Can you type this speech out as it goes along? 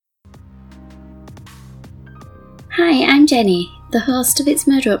Hi, I'm Jenny, the host of It's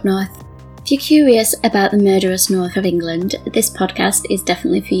Murder Up North. If you're curious about the murderous north of England, this podcast is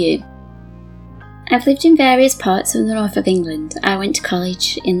definitely for you. I've lived in various parts of the north of England. I went to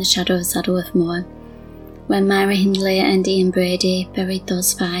college in the shadow of Saddleworth Moor, where Myra Hindley and Ian Brady buried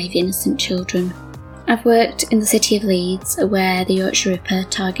those 5 innocent children. I've worked in the city of Leeds, where the Yorkshire Ripper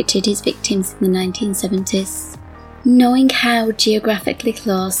targeted his victims in the 1970s. Knowing how geographically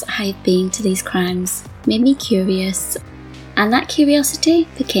close I've been to these crimes made me curious, and that curiosity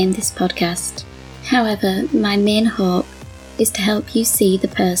became this podcast. However, my main hope is to help you see the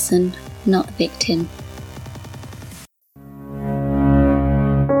person, not the victim.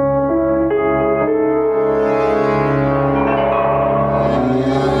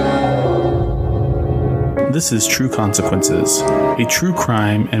 This is True Consequences, a true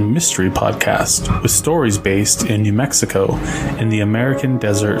crime and mystery podcast with stories based in New Mexico in the American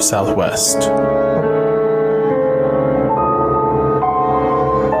desert Southwest.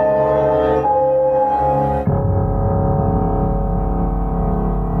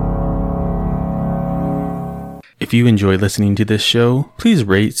 If you enjoy listening to this show, please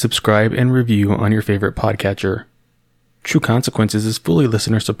rate, subscribe, and review on your favorite podcatcher. True Consequences is fully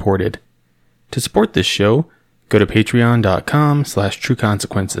listener supported. To support this show, go to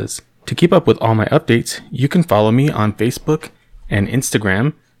patreon.com/trueconsequences. To keep up with all my updates, you can follow me on Facebook and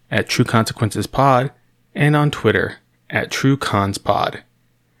Instagram at True Consequences Pod and on Twitter at TrueConsPod.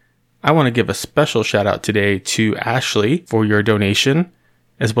 I want to give a special shout out today to Ashley for your donation,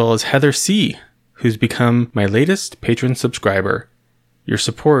 as well as Heather C., who's become my latest patron subscriber. Your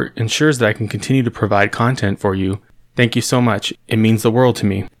support ensures that I can continue to provide content for you. Thank you so much. It means the world to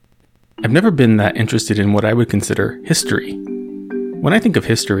me. I've never been that interested in what I would consider history. When I think of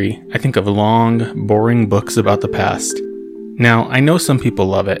history, I think of long, boring books about the past. Now, I know some people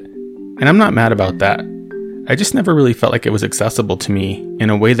love it, and I'm not mad about that. I just never really felt like it was accessible to me in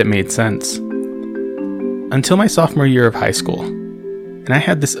a way that made sense. Until my sophomore year of high school, and I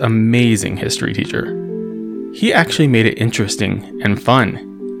had this amazing history teacher. He actually made it interesting and fun.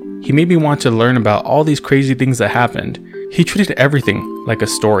 He made me want to learn about all these crazy things that happened. He treated everything like a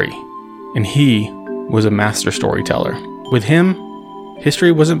story. And he was a master storyteller. With him,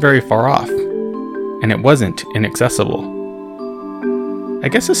 history wasn't very far off, and it wasn't inaccessible. I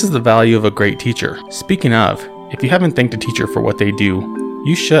guess this is the value of a great teacher. Speaking of, if you haven't thanked a teacher for what they do,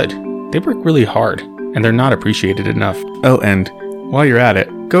 you should. They work really hard, and they're not appreciated enough. Oh, and while you're at it,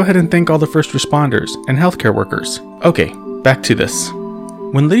 go ahead and thank all the first responders and healthcare workers. Okay, back to this.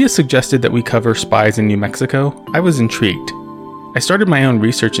 When Lydia suggested that we cover spies in New Mexico, I was intrigued. I started my own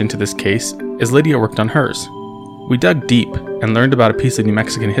research into this case as Lydia worked on hers. We dug deep and learned about a piece of New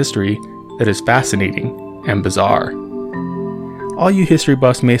Mexican history that is fascinating and bizarre. All you history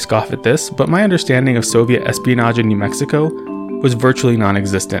buffs may scoff at this, but my understanding of Soviet espionage in New Mexico was virtually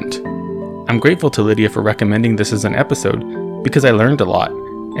non-existent. I'm grateful to Lydia for recommending this as an episode because I learned a lot,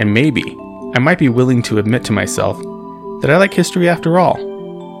 and maybe I might be willing to admit to myself that I like history after all.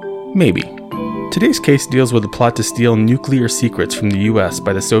 Maybe. Today's case deals with a plot to steal nuclear secrets from the US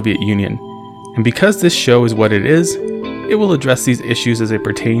by the Soviet Union, and because this show is what it is, it will address these issues as they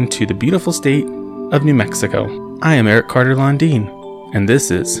pertain to the beautiful state of New Mexico. I am Eric Carter Londine, and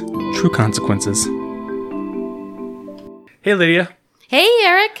this is True Consequences. Hey Lydia. Hey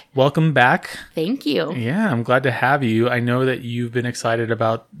Eric. Welcome back. Thank you. Yeah, I'm glad to have you. I know that you've been excited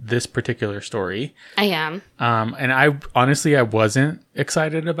about this particular story. I am. And I wasn't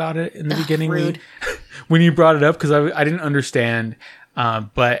excited about it in the beginning. Rude. When you brought it up, because I didn't understand.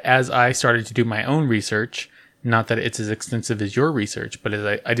 But as I started to do my own research, not that it's as extensive as your research, but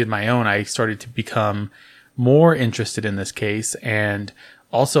as I did my own, I started to become more interested in this case. And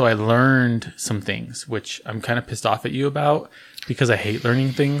also I learned some things, which I'm kind of pissed off at you about because I hate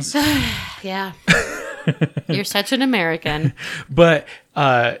learning things. Yeah. You're such an American. But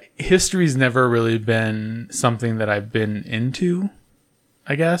history's never really been something that I've been into,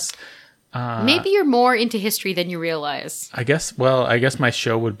 I guess. Maybe you're more into history than you realize. I guess my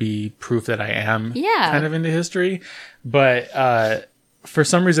show would be proof that I am kind of into history. But for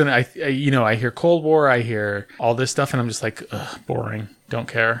some reason, I hear Cold War, I hear all this stuff, and I'm just like, ugh, boring, don't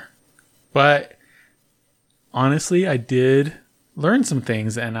care. But honestly, I did learn some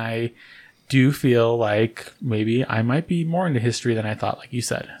things, and I do feel like maybe I might be more into history than I thought, like you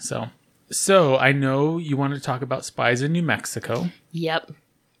said. So I know you want to talk about spies in New Mexico. Yep.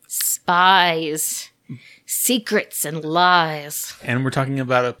 Spies. Secrets and lies. And we're talking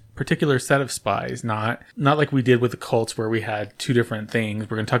about a particular set of spies, not like we did with the cults where we had two different things.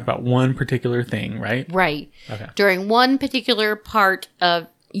 We're going to talk about one particular thing, right? Right. Okay. During one particular part of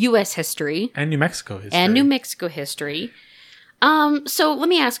U.S. history. And New Mexico history. So let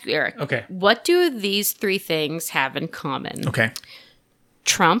me ask you, Eric. Okay. What do these three things have in common? Okay.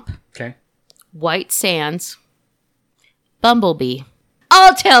 Trump. Okay. White Sands. Bumblebee.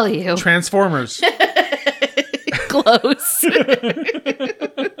 I'll tell you. Transformers. Close.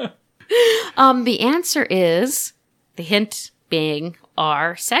 The answer is, the hint being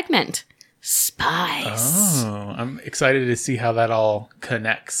our segment, Spies. Oh, I'm excited to see how that all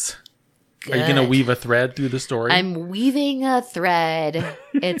connects. Good. Are you going to weave a thread through the story? I'm weaving a thread.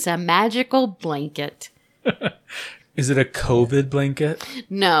 It's a magical blanket. Is it a COVID blanket?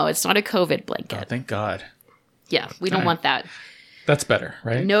 No, it's not a COVID blanket. Oh, thank God. Yeah, we don't want that. That's better,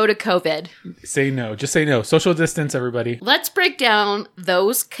 right? No to COVID. Say no. Just say no. Social distance, everybody. Let's break down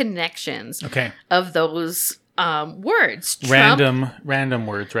those connections of those words. Random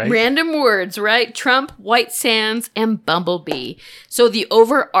words, right? Random words, right? Trump, White Sands, and Bumblebee. So the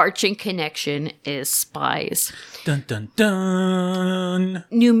overarching connection is spies. Dun, dun, dun.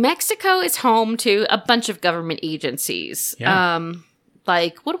 New Mexico is home to a bunch of government agencies. Yeah.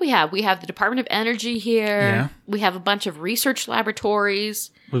 Like, what do we have? We have the Department of Energy here. Yeah. We have a bunch of research laboratories.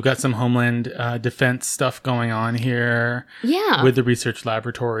 We've got some Homeland Defense stuff going on here. Yeah. With the research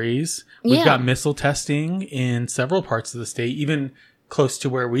laboratories. We've got missile testing in several parts of the state, even close to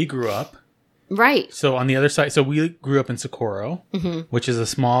where we grew up. Right. So on the other side, so we grew up in Socorro, which is a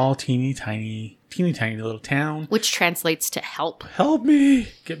small, teeny tiny little town. Which translates to help. Help me.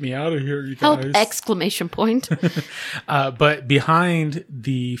 Get me out of here, you guys. Help! Exclamation point. But behind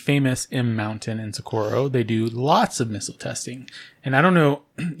the famous M Mountain in Socorro, they do lots of missile testing. And I don't know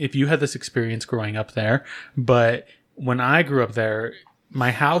if you had this experience growing up there, but when I grew up there,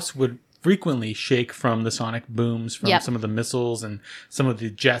 my house would frequently shake from the sonic booms from some of the missiles and some of the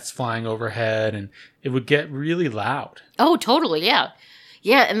jets flying overhead, and it would get really loud. Oh, totally. Yeah.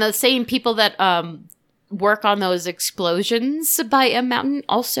 Yeah. And the same people that work on those explosions by a mountain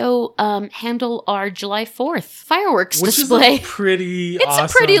also handle our July 4th fireworks display. Which is a pretty awesome.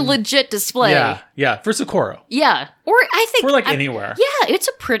 It's a pretty legit display. Yeah. For Socorro. Yeah. Or I think. For like anywhere. Yeah. It's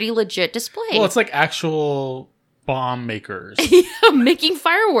a pretty legit display. Well, it's like actual bomb makers. Making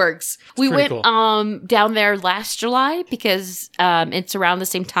fireworks. We went cool. down there last July because it's around the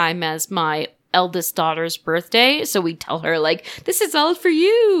same time as my eldest daughter's birthday, so we tell her like, this is all for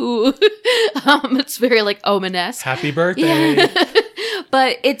you. It's very like ominous. Happy birthday. Yeah.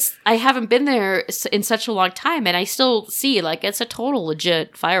 But I haven't been there in such a long time, and I still see like it's a total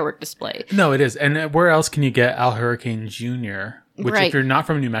legit firework display. No, it is. And where else can you get Al Hurricane Jr.? Which, if you're not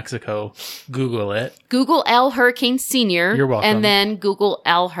from New Mexico, Google it. Google Al Hurricane Sr. You're welcome. And then Google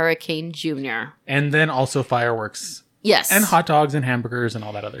Al Hurricane Jr. And then also fireworks. Yes. And hot dogs and hamburgers and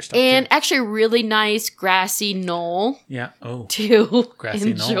all that other stuff. And too. actually a really nice grassy knoll. Yeah. Oh. To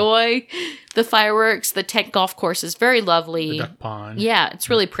grassy enjoy the fireworks. The Tank Golf Course is very lovely. The duck pond. Yeah, it's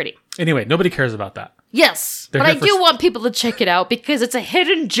really pretty. Anyway, nobody cares about that. Yes, but I do want people to check it out because it's a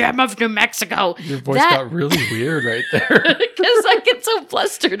hidden gem of New Mexico. Your voice got really weird right there. Because I get so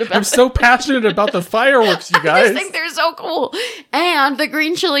flustered about it. I'm so passionate about the fireworks, you guys. I just think they're so cool. And the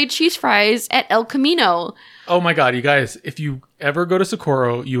green chili cheese fries at El Camino. Oh my God, you guys, if you ever go to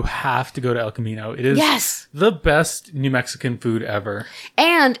Socorro, you have to go to El Camino. It is the best New Mexican food ever.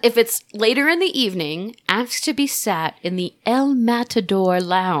 And if it's later in the evening, ask to be sat in the El Matador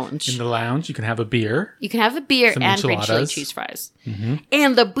Lounge. In the lounge, you can have a beer. You can have a beer and green chili cheese fries. Mm-hmm.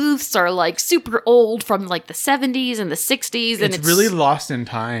 And the booths are like super old from like the 70s and the 60s. And it's really lost in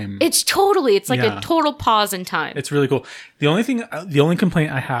time. It's like a total pause in time. It's really cool. The only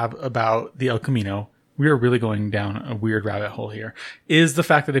complaint I have about the El Camino, we are really going down a weird rabbit hole here, is the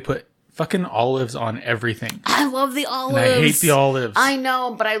fact that they put fucking olives on everything. I love the olives. And I hate the olives. I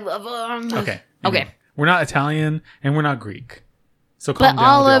know, but I love them. Okay. Okay. We're not Italian and we're not Greek. So calm down. But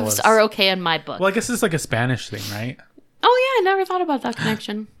olives are okay in my book. Well, I guess it's like a Spanish thing, right? Oh, yeah. I never thought about that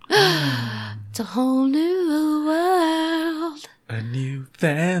connection. It's a whole new world. A new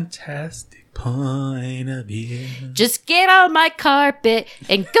fantastic point of view. Just get on my carpet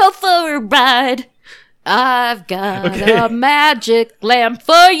and go for a ride. I've got a magic lamp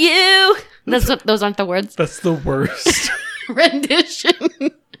for you. Those aren't the words. That's the worst. Rendition.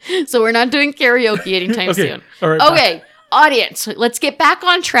 So we're not doing karaoke anytime soon. All right, okay, bye. Audience, let's get back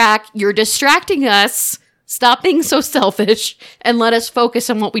on track. You're distracting us. Stop being so selfish and let us focus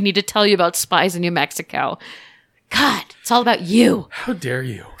on what we need to tell you about Spies in New Mexico. God, it's all about you. How dare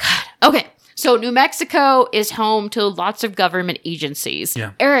you? God. Okay, So New Mexico is home to lots of government agencies.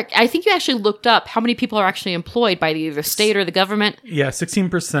 Yeah. Eric, I think you actually looked up how many people are actually employed by either the state or the government. Yeah,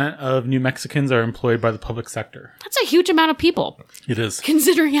 16% of New Mexicans are employed by the public sector. That's a huge amount of people. It is.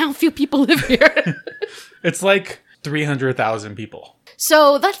 Considering how few people live here. It's like 300,000 people.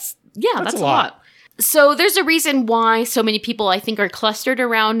 So that's a lot. lot. So there's a reason why so many people, I think, are clustered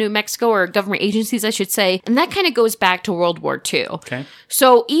around New Mexico, or government agencies, I should say. And that kind of goes back to World War II. Okay.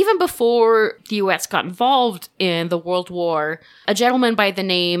 So even before the U.S. got involved in the World War, a gentleman by the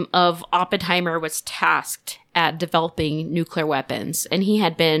name of Oppenheimer was tasked at developing nuclear weapons. And he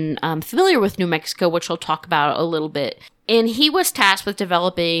had been familiar with New Mexico, which we'll talk about a little bit. And he was tasked with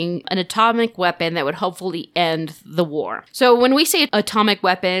developing an atomic weapon that would hopefully end the war. So when we say atomic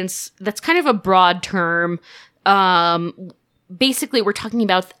weapons, that's kind of a broad term. Basically, we're talking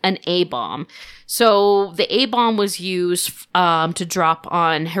about an A-bomb. So the A-bomb was used to drop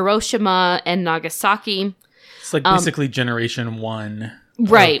on Hiroshima and Nagasaki. It's like basically generation 1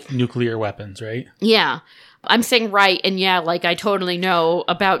 right. of nuclear weapons, right? Yeah. I'm saying right, and yeah, like I totally know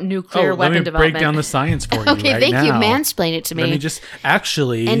about nuclear weapon development. Let me break down the science for you okay, right thank now. you. Mansplain it to me. Let me just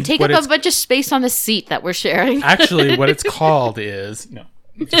actually... And take up a bunch of space on the seat that we're sharing. Actually, what it's called is... No,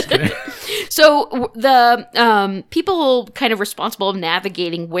 just kidding. So the people kind of responsible of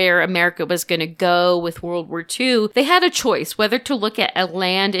navigating where America was going to go with World War II, they had a choice whether to look at a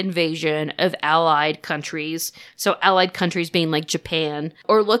land invasion of allied countries, so allied countries being like Japan,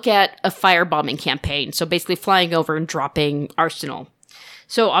 or look at a firebombing campaign, so basically flying over and dropping arsenal.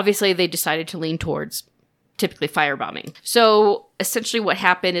 So obviously they decided to lean towards typically firebombing. So essentially what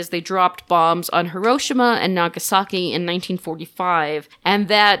happened is they dropped bombs on Hiroshima and Nagasaki in 1945, and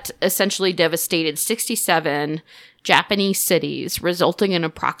that essentially devastated 67 Japanese cities, resulting in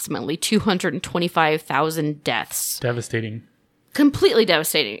approximately 225,000 deaths. Devastating. Completely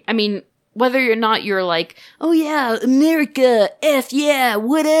devastating. I mean, whether or not you're like, oh yeah, America, F yeah,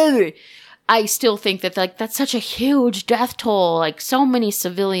 whatever. I still think that that's such a huge death toll. Like, so many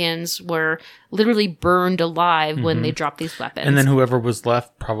civilians were literally burned alive when they dropped these weapons. And then whoever was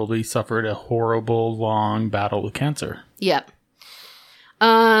left probably suffered a horrible, long battle with cancer. Yep.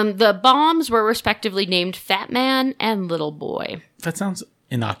 The bombs were respectively named Fat Man and Little Boy. That sounds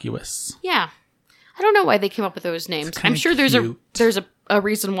innocuous. Yeah. I don't know why they came up with those names. I'm sure there's a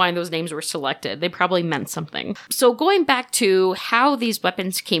reason why those names were selected. They probably meant something. So going back to how these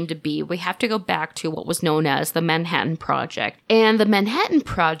weapons came to be, we have to go back to what was known as the Manhattan Project. And the Manhattan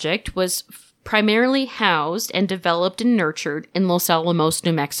Project was primarily housed and developed and nurtured in Los Alamos,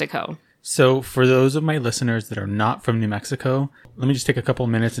 New Mexico. So for those of my listeners that are not from New Mexico, let me just take a couple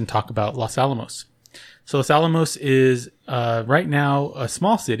of minutes and talk about Los Alamos. So Los Alamos is right now a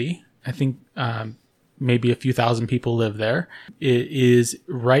small city. I think maybe a few thousand people live there. It is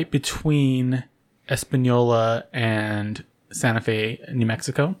right between Espanola and Santa Fe, New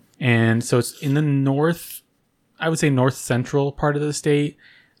Mexico. And so it's in the north, I would say north central part of the state.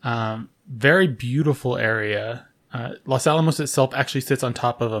 Very beautiful area. Los Alamos itself actually sits on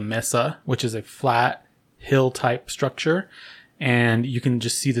top of a mesa, which is a flat hill type structure. And you can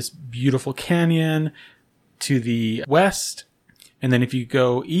just see this beautiful canyon to the west. And then if you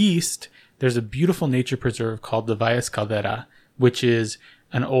go east, there's a beautiful nature preserve called the Valles Caldera, which is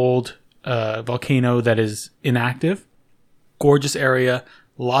an old volcano that is inactive. Gorgeous area,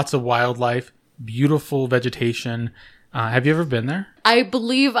 lots of wildlife, beautiful vegetation. Have you ever been there? I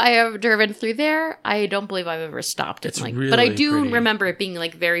believe I have driven through there. I don't believe I've ever stopped. It's but really I do pretty. Remember it being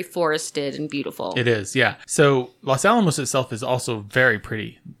like very forested and beautiful. It is, yeah. So Los Alamos itself is also very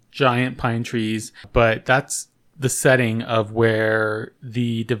pretty. Giant pine trees, but that's the setting of where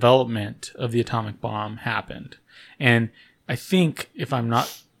the development of the atomic bomb happened. And I think, if I'm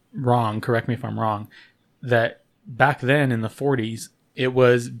not wrong, correct me if I'm wrong, that back then in the 40s, it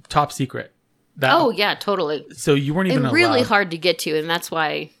was top secret. Oh, yeah, totally. So you weren't even allowed. Really hard to get to, and that's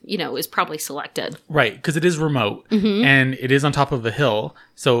why, it was probably selected. Right, because it is remote, and it is on top of a hill,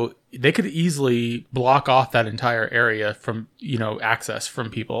 so they could easily block off that entire area from, access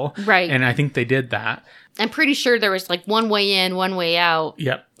from people. Right. And I think they did that. I'm pretty sure there was like one way in, one way out.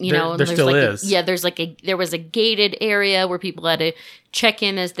 Yep. There still is. There was a gated area where people had to check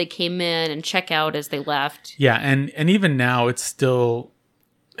in as they came in and check out as they left. Yeah, and even now it's still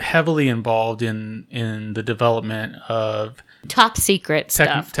heavily involved in the development of top secret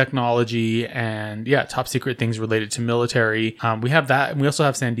stuff, technology, and top secret things related to military. We have that, and we also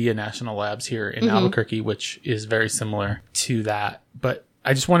have Sandia National Labs here in Albuquerque, which is very similar to that. But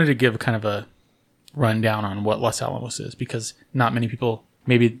I just wanted to give kind of a rundown on what Los Alamos is, because not many people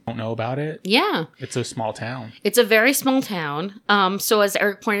maybe don't know about it. Yeah. It's a small town. It's a very small town. So as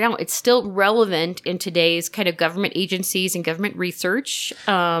Eric pointed out, it's still relevant in today's kind of government agencies and government research.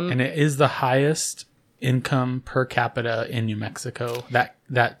 And it is the highest income per capita in New Mexico,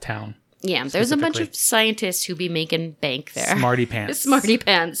 that town. Yeah, there's a bunch of scientists who be making bank there. Smarty pants. Smarty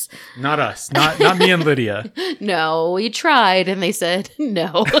pants. Not us. Not me and Lydia. No, we tried and they said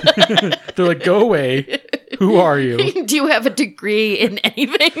no. They're like, go away. Who are you? Do you have a degree in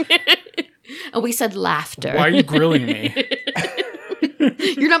anything? And we said laughter. Why are you grilling me?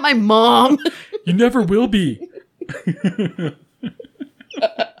 You're not my mom. You never will be.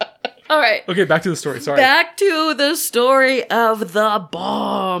 All right. Okay, back to the story. Sorry. Back to the story of the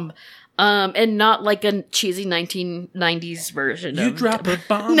bomb. And not like a cheesy 1990s version You of... drop a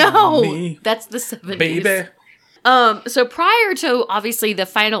bomb No, on me, that's the 70s. baby. So prior to, obviously, the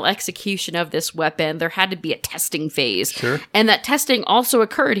final execution of this weapon, there had to be a testing phase. Sure. And that testing also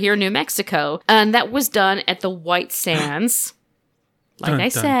occurred here in New Mexico. And that was done at the White Sands. Like Dun, I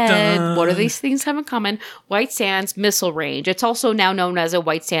dun, said, dun. what do these things have in common? White Sands Missile Range. It's also now known as a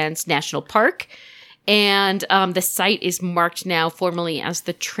White Sands National Park. And the site is marked now formally as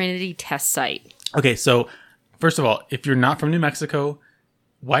the Trinity Test Site. Okay, so first of all, if you're not from New Mexico,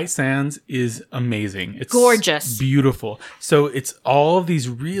 White Sands is amazing. It's gorgeous. Beautiful. So it's all of these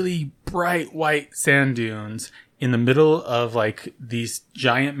really bright white sand dunes in the middle of like these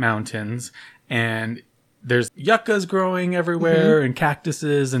giant mountains, and there's yuccas growing everywhere and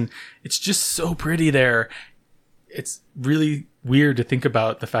cactuses, and it's just so pretty there. It's really weird to think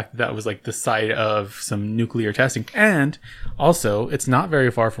about the fact that that was like the site of some nuclear testing. And also, it's not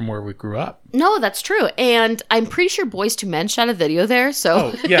very far from where we grew up. No, that's true. And I'm pretty sure Boys to Men shot a video there.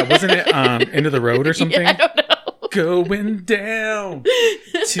 So Oh, yeah. Wasn't it End of the Road or something? I don't know. Going down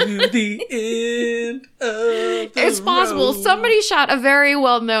to the end of the It's possible. road. Somebody shot a very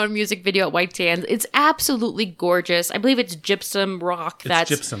well-known music video at White Sands. It's absolutely gorgeous. I believe it's gypsum rock. It's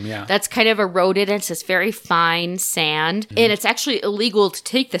gypsum, yeah. That's kind of eroded. And it's this very fine sand. And it's actually illegal to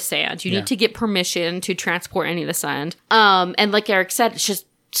take the sand. You Yeah. need to get permission to transport any of the sand. And like Eric said, it's just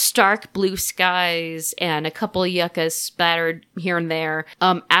stark blue skies and a couple of yuccas spattered here and there.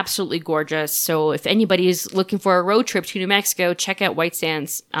 Absolutely gorgeous. So if anybody's looking for a road trip to New Mexico, check out White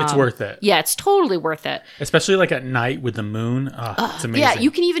Sands. It's worth it. Yeah, it's totally worth it. Especially like at night with the moon. It's amazing. Yeah,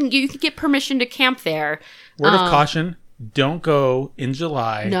 you can get permission to camp there. Word of caution, don't go in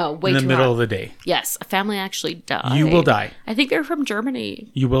July No, way in the too middle hot. of the day. Yes, a family actually died. You will die. I think they're from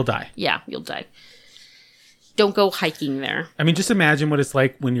Germany. You will die. Yeah, you'll die. Don't go hiking there. I mean, just imagine what it's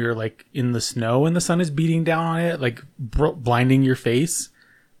like when you're like in the snow and the sun is beating down on it, like blinding your face.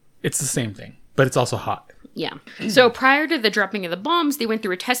 It's the same thing, but it's also hot. Yeah. So prior to the dropping of the bombs, they went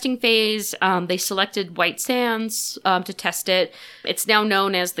through a testing phase. They selected White Sands to test it. It's now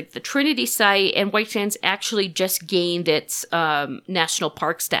known as the Trinity site, and White Sands actually just gained its national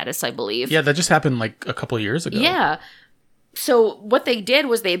park status, I believe. Yeah, that just happened like a couple of years ago. Yeah. So what they did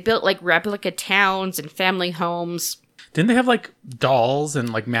was they built like replica towns and family homes. Didn't they have like dolls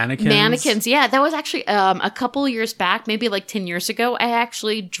and like mannequins? Mannequins, yeah. That was actually a couple years back, maybe like 10 years ago. I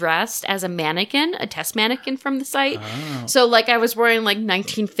actually dressed as a mannequin, a test mannequin from the site. Oh. So like I was wearing like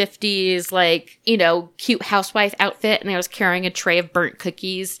 1950s, like, you know, cute housewife outfit, and I was carrying a tray of burnt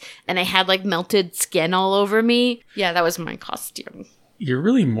cookies, and I had like melted skin all over me. Yeah, that was my costume. You're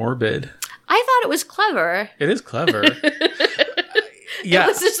really morbid. I thought it was clever. It is clever. Yeah. It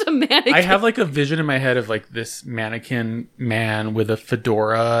was just a mannequin. I have like a vision in my head of like this mannequin man with a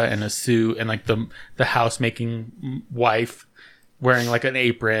fedora and a suit, and like the house making wife wearing like an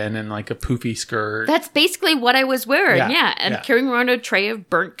apron and like a poofy skirt. That's basically what I was wearing, yeah. And carrying around a tray of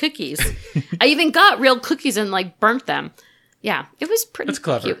burnt cookies. I even got real cookies and like burnt them. Yeah, it was pretty That's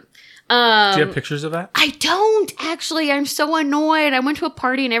clever. cute. Do you have pictures of that? I don't, actually. I'm so annoyed. I went to a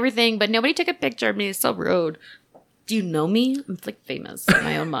party and everything, but nobody took a picture of me. It's so rude. Do you know me? I'm like famous in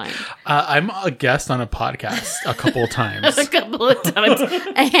my own mind. I'm a guest on a podcast a couple of times. A couple of times.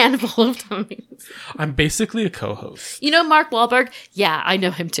 A handful of times. I'm basically a co-host. You know Mark Wahlberg? Yeah, I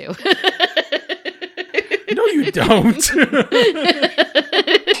know him too. No, you don't.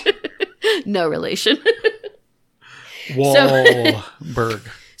 No relation. Wahlberg.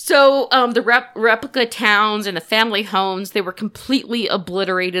 So the replica towns and the family homes, they were completely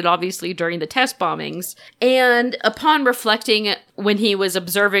obliterated, obviously, during the test bombings. And upon reflecting, when he was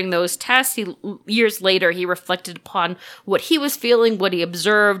observing those tests, years later, he reflected upon what he was feeling, what he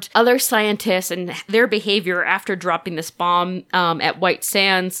observed, other scientists and their behavior after dropping this bomb at White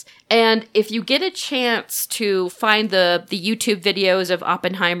Sands. And if you get a chance to find the YouTube videos of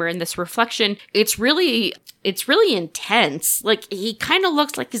Oppenheimer in this reflection, it's really intense. Like, he kind of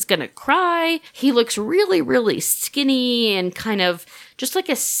looks like he's gonna cry. He looks really, really skinny and kind of just like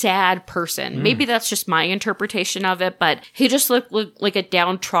a sad person. Maybe that's just my interpretation of it, but he just looked like a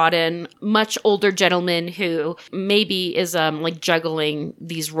downtrodden, much older gentleman who maybe is like juggling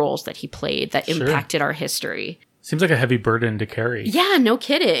these roles that he played that impacted our history. Seems like a heavy burden to carry. Yeah, no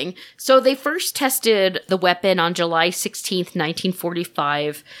kidding. So they first tested the weapon on July 16th,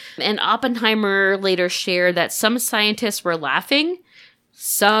 1945, and Oppenheimer later shared that some scientists were laughing,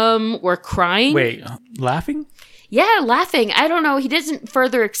 some were crying. Wait, laughing? Yeah, laughing. I don't know. He doesn't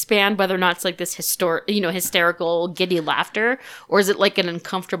further expand whether or not it's like this hysterical, giddy laughter, or is it like an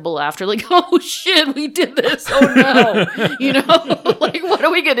uncomfortable laughter? Like, oh shit, we did this. Oh no. Like, what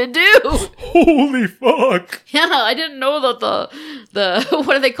are we gonna do? Holy fuck. Yeah, I didn't know that the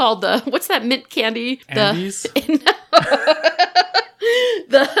what are they called? What's that mint candy? Andes?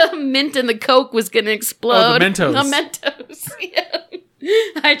 The mint and the Coke was gonna explode. Oh, the Mentos. The Mentos. Yeah.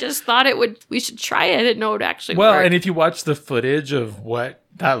 I just thought we should try it. I didn't know it actually Well, worked. and if you watch the footage of what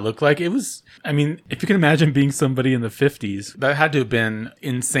that looked like, it was, I mean, if you can imagine being somebody in the 50s, that had to have been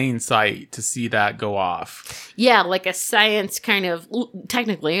insane sight to see that go off. Yeah, like a science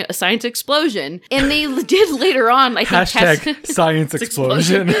technically, a science explosion. And they did later on, I think, Hashtag science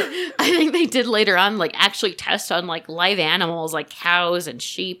explosion. I think they did later on, like, actually test on, like, live animals, like cows and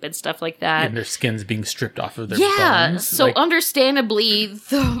sheep and stuff like that. And their skins being stripped off of their bones. So understandably,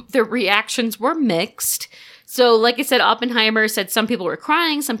 the reactions were mixed. So, like I said, Oppenheimer said some people were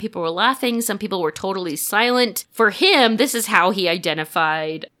crying, some people were laughing, some people were totally silent. For him, this is how he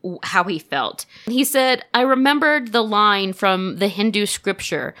identified how he felt. He said, I remembered the line from the Hindu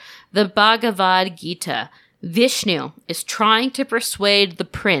scripture, the Bhagavad Gita. Vishnu is trying to persuade the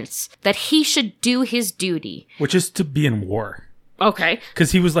prince that he should do his duty. Which is to be in war. Okay.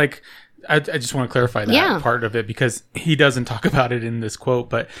 Because he was like, I just want to clarify that part of it, because he doesn't talk about it in this quote,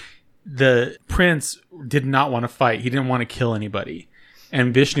 but the prince did not want to fight. He didn't want to kill anybody.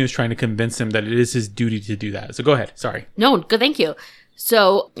 And Vishnu is trying to convince him that it is his duty to do that. So go ahead. Sorry. No, good. Thank you.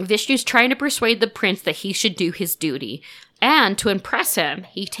 So Vishnu's trying to persuade the prince that he should do his duty. And to impress him,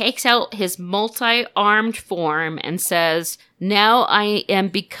 he takes out his multi-armed form and says, now I am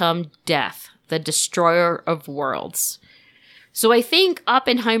become death, the destroyer of worlds. So I think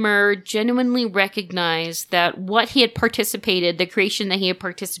Oppenheimer genuinely recognized that what he had participated, the creation that he had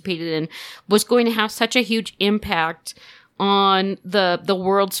participated in, was going to have such a huge impact on the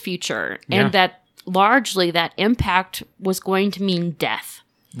world's future. Yeah. And that largely that impact was going to mean death.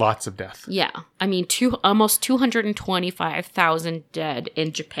 Lots of death. Yeah. I mean, almost 225,000 dead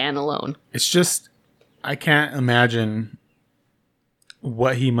in Japan alone. It's just, I can't imagine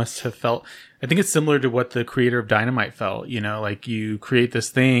what he must have felt. I think it's similar to what the creator of dynamite felt, like you create this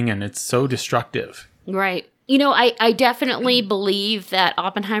thing and it's so destructive. Right. I definitely believe that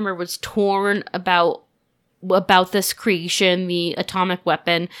Oppenheimer was torn about this creation, the atomic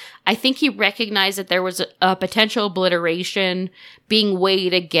weapon. I think he recognized that there was a potential obliteration being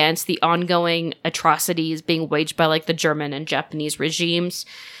weighed against the ongoing atrocities being waged by like the German and Japanese regimes.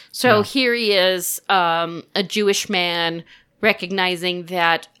 So here he is, a Jewish man, recognizing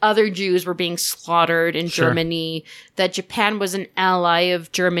that other Jews were being slaughtered in Germany, that Japan was an ally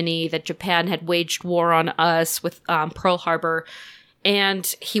of Germany, that Japan had waged war on us with Pearl Harbor, and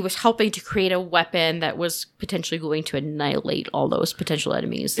he was helping to create a weapon that was potentially going to annihilate all those potential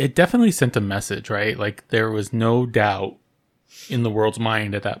enemies. It definitely sent a message, right? Like, there was no doubt in the world's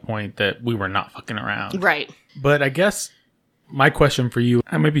mind at that point that we were not fucking around. Right. But I guess my question for you,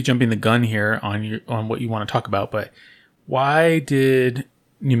 I might be jumping the gun here on what you want to talk about, but why did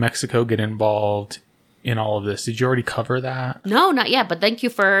New Mexico get involved in all of this? Did you already cover that? No, not yet, but thank you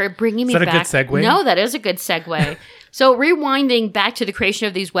for bringing me back. Is that a good segue? No, that is a good segue. So rewinding back to the creation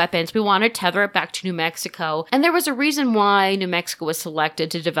of these weapons, we want to tether it back to New Mexico. And there was a reason why New Mexico was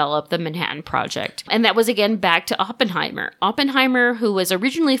selected to develop the Manhattan Project. And that was, again, back to Oppenheimer. Oppenheimer, who was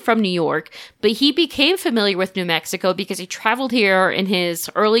originally from New York, but he became familiar with New Mexico because he traveled here in his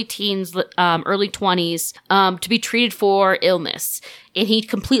early teens, early 20s, to be treated for illness. And he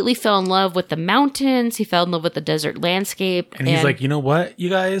completely fell in love with the mountains. He fell in love with the desert landscape. And he's like, you know what, you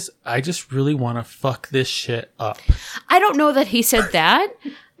guys? I just really want to fuck this shit up. I don't know that he said that.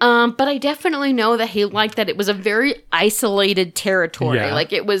 But I definitely know that he liked that it was a very isolated territory. Yeah.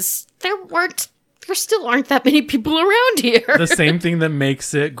 Like there still aren't that many people around here. The same thing that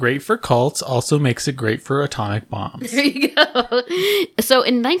makes it great for cults also makes it great for atomic bombs. There you go. So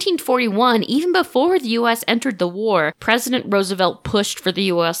in 1941, even before the U.S. entered the war, President Roosevelt pushed for the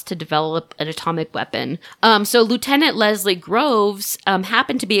U.S. to develop an atomic weapon. So Lieutenant Leslie Groves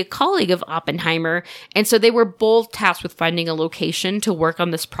happened to be a colleague of Oppenheimer, and so they were both tasked with finding a location to work on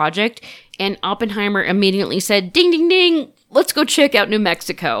this project. And Oppenheimer immediately said, ding, ding, ding, let's go check out New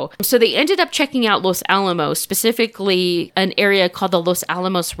Mexico. So they ended up checking out Los Alamos, specifically an area called the Los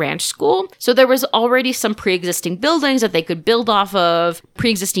Alamos Ranch School. So there was already some pre-existing buildings that they could build off of,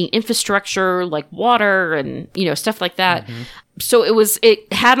 pre-existing infrastructure like water and, stuff like that. Mm-hmm. So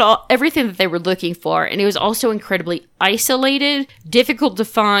it had everything that they were looking for. And it was also incredibly isolated, difficult to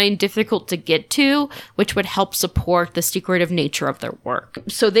find, difficult to get to, which would help support the secretive nature of their work.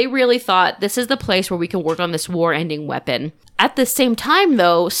 So they really thought this is the place where we can work on this war-ending weapon. At the same time,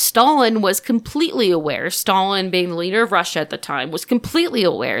 though, Stalin was completely aware, Stalin being the leader of Russia at the time, was completely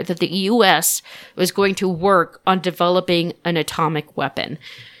aware that the U.S. was going to work on developing an atomic weapon.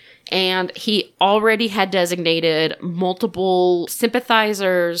 And he already had designated multiple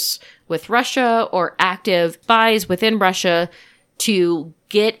sympathizers with Russia or active spies within Russia to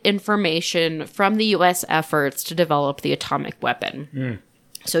get information from the U.S. efforts to develop the atomic weapon. Mm.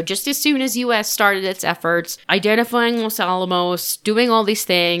 So just as soon as U.S. started its efforts, identifying Los Alamos, doing all these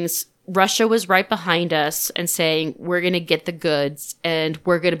things, Russia was right behind us and saying, we're going to get the goods and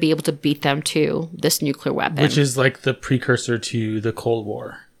we're going to be able to beat them to this nuclear weapon. Which is like the precursor to the Cold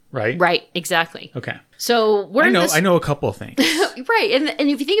War. Right? Right, exactly. Okay. So we're I know a couple of things. Right. And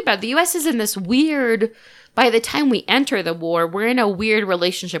if you think about it, the U.S. is in this weird, by the time we enter the war, we're in a weird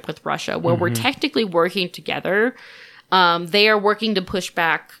relationship with Russia where we're technically working together. They are working to push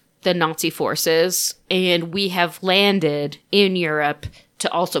back the Nazi forces, and we have landed in Europe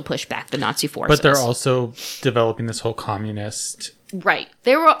to also push back the Nazi forces. But they're also developing this whole communist... Right.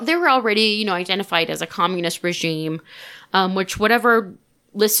 They were already, identified as a communist regime, which whatever...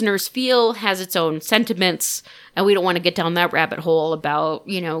 listeners feel has its own sentiments, and we don't want to get down that rabbit hole about,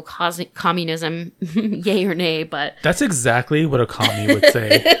 causing communism, yay or nay, but... That's exactly what a commie would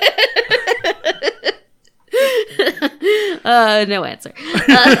say. No answer.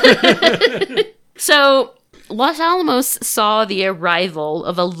 So, Los Alamos saw the arrival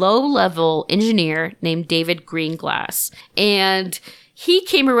of a low-level engineer named David Greenglass, and... he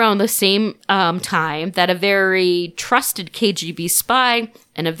came around the same time that a very trusted KGB spy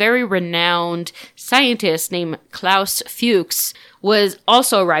and a very renowned scientist named Klaus Fuchs was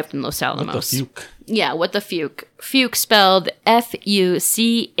also arrived in Los Alamos. What the Fuchs? Yeah, what the Fuchs? Fuchs spelled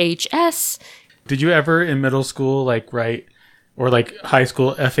Fuchs. Did you ever in middle school write, or high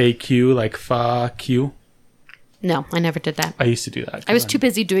school FAQ, FAQ? No, I never did that. I used to do that. I was too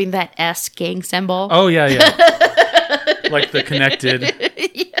busy doing that S gang symbol. Oh, yeah. Like the connected.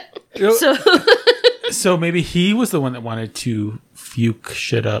 Yeah. So maybe he was the one that wanted to fuke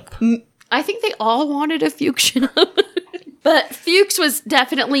shit up. I think they all wanted a Fuchs shit up. But Fuchs was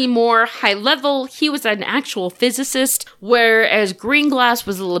definitely more high level. He was an actual physicist, whereas Greenglass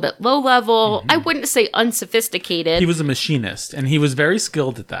was a little bit low level. Mm-hmm. I wouldn't say unsophisticated. He was a machinist, and he was very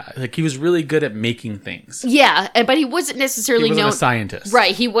skilled at that. He was really good at making things. Yeah, but he wasn't necessarily known. He wasn't a scientist.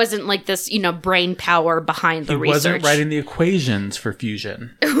 Right, he wasn't like this, brain power behind the research. He wasn't writing the equations for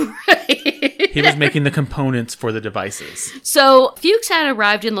fusion. Right. He was making the components for the devices. So Fuchs had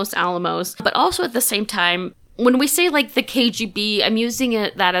arrived in Los Alamos, but also at the same time, when we say the KGB, I'm using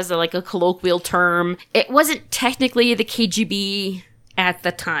that as a colloquial term. It wasn't technically the KGB at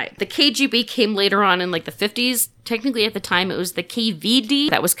the time. The KGB came later on in the 50s. Technically at the time it was the KVD.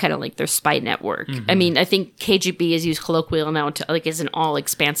 That was kind of their spy network. Mm-hmm. I mean, I think KGB is used colloquial now to as an all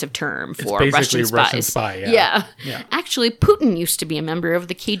expansive term for Russian spies. Russian spy, yeah. Actually, Putin used to be a member of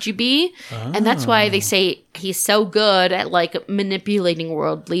the KGB, and that's why they say he's so good at manipulating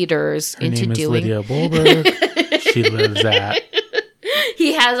world leaders into doing. Her name is Lydia Bolberg. She lives at.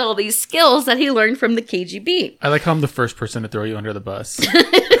 He has all these skills that he learned from the KGB. I like how I'm the first person to throw you under the bus.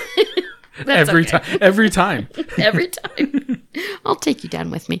 Every time. I'll take you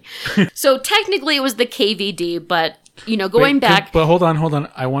down with me. So technically it was the KVD, but going back. But hold on.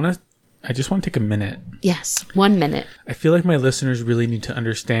 I just want to take a minute. Yes, 1 minute. I feel like my listeners really need to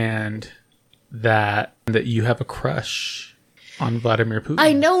understand that you have a crush on Vladimir Putin.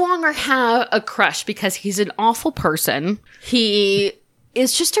 I no longer have a crush because he's an awful person. He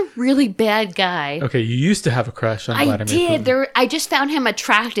is just a really bad guy. Okay, you used to have a crush on Vladimir Putin. Putin. I just found him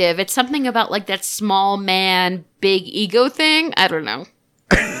attractive. It's something about that small man, big ego thing. I don't know.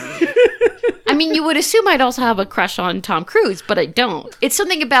 I mean, you would assume I'd also have a crush on Tom Cruise, but I don't. It's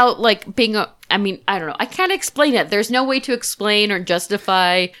something about, like, being a... I mean, I don't know. I can't explain it. There's no way to explain or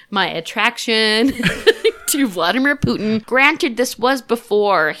justify my attraction to Vladimir Putin. Granted, this was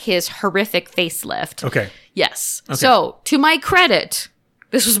before his horrific facelift. Okay. Yes. Okay. So, to my credit,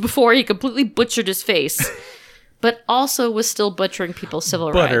 this was before he completely butchered his face, but also was still butchering people's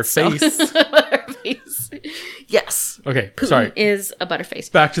civil rights. Butterface. Butterface. Yes. Okay, Putin sorry. is a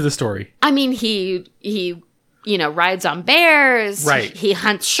butterface. Back to the story. I mean, he rides on bears. Right. He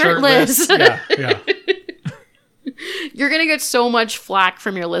hunts shirtless. Yeah. You're going to get so much flack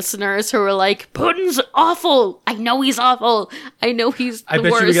from your listeners who are like, Putin's awful. I know he's awful. I know he's the I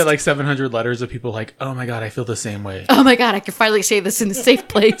bet worst. you we get like 700 letters of people like, oh my God, I feel the same way. Oh my God, I can finally say this in a safe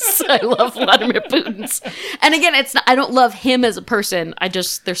place. I love Vladimir Putin's. And again, I don't love him as a person.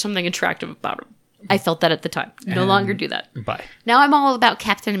 There's something attractive about him. I felt that at the time. No longer do that. Bye. Now I'm all about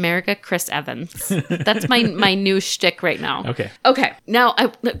Captain America, Chris Evans. That's my new shtick right now. Okay. Now,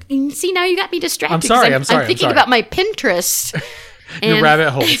 now you got me distracted. I'm sorry. I'm thinking about my Pinterest. Your rabbit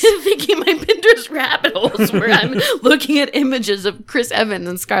holes. Thinking my Pinterest rabbit holes where I'm looking at images of Chris Evans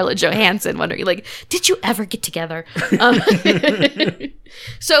and Scarlett Johansson, wondering, like, did you ever get together?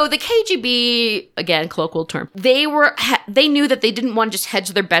 So the KGB, again, colloquial term, they knew that they didn't want to just hedge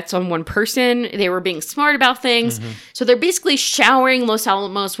their bets on one person. They were being smart about things. Mm-hmm. So they're basically showering Los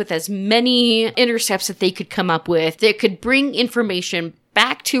Alamos with as many intercepts that they could come up with that could bring information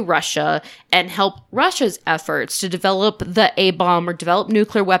back to Russia and help Russia's efforts to develop the A-bomb or develop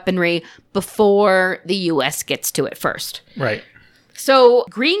nuclear weaponry before the U.S. gets to it first. Right. So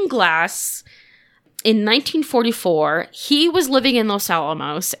Greenglass, in 1944, he was living in Los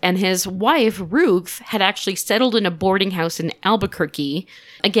Alamos, and his wife, Ruth, had actually settled in a boarding house in Albuquerque,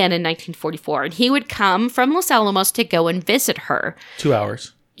 again in 1944. And he would come from Los Alamos to go and visit her. 2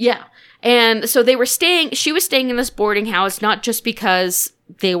 hours. Yeah. And so she was staying in this boarding house, not just because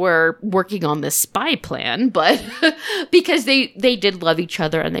they were working on this spy plan, but because they did love each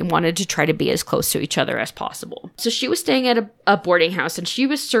other and they wanted to try to be as close to each other as possible. So she was staying at a boarding house and she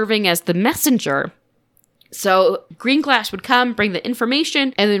was serving as the messenger. So Greenglass would come, bring the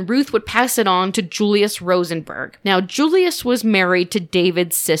information, and then Ruth would pass it on to Julius Rosenberg. Now, Julius was married to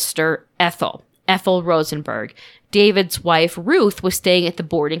David's sister, Ethel Rosenberg. David's wife, Ruth, was staying at the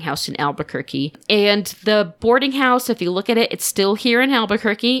boarding house in Albuquerque. And the boarding house, if you look at it, it's still here in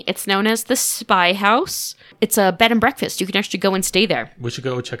Albuquerque. It's known as the Spy House. It's a bed and breakfast. You can actually go and stay there. We should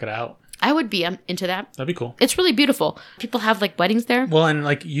go check it out. I would be into that. That'd be cool. It's really beautiful. People have like weddings there. Well, and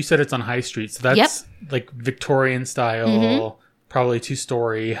like you said, it's on High Street. So that's like Victorian style, probably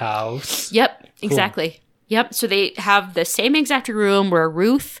 2-story house. Yep, cool. Exactly. Yep, so they have the same exact room where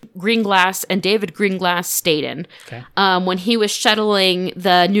Ruth Greenglass and David Greenglass stayed in when he was shuttling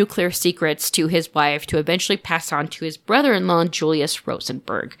the nuclear secrets to his wife to eventually pass on to his brother-in-law, Julius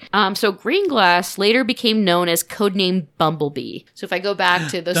Rosenberg. So Greenglass later became known as codename Bumblebee. So if I go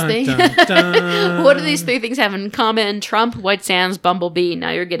back to those things, what do these three things have in common? Trump, White Sands, Bumblebee.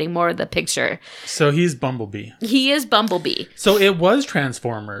 Now you're getting more of the picture. So he's Bumblebee. He is Bumblebee. So it was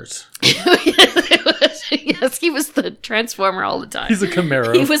Transformers. Yes, he was the Transformer all the time. He's a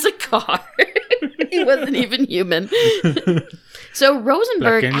Camaro. He was a car. He wasn't even human. So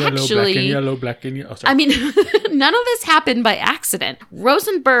Rosenberg black and yellow, black and yellow. Oh, sorry. I mean, none of this happened by accident.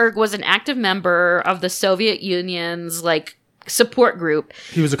 Rosenberg was an active member of the Soviet Union's support group.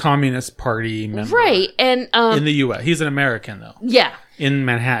 He was a Communist Party member. Right. And in the U.S. He's an American, though. Yeah. In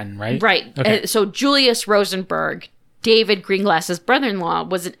Manhattan, right? Right. Okay. So Julius Rosenberg, David Greenglass's brother-in-law,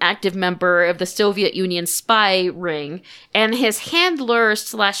 was an active member of the Soviet Union spy ring, and his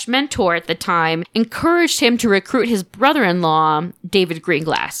handler/mentor at the time encouraged him to recruit his brother-in-law, David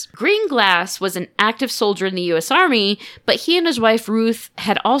Greenglass. Greenglass was an active soldier in the U.S. Army, but he and his wife Ruth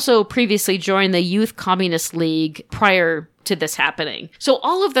had also previously joined the Youth Communist League prior to this happening. So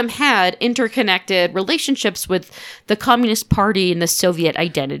all of them had interconnected relationships with the Communist Party and the Soviet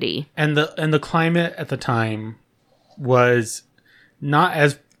identity. And the climate at the time was not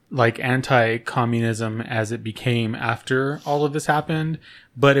as anti-communism as it became after all of this happened,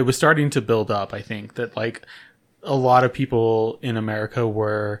 but it was starting to build up. I think that a lot of people in America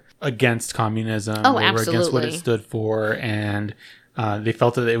were against communism. Oh, they absolutely. were against what it stood for, and they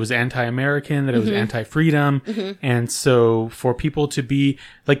felt that it was anti-American, that it was anti-freedom. And so for people to be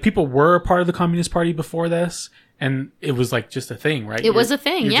people were a part of the Communist Party before this, and it was just a thing, right? It was a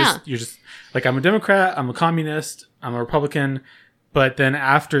thing, yeah. You're just I'm a Democrat, I'm a communist, I'm a Republican, but then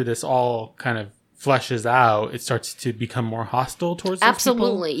after this all kind of fleshes out, it starts to become more hostile towards those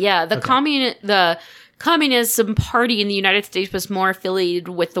Absolutely, people? yeah. The communism party in the United States was more affiliated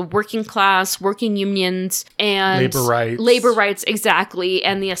with the working class, working unions, and labor rights, exactly,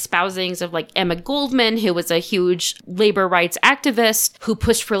 and the espousings of like Emma Goldman, who was a huge labor rights activist who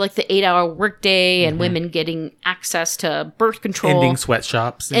pushed for like the 8-hour workday and women getting access to birth control, ending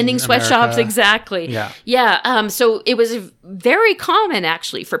sweatshops, exactly. So it was very common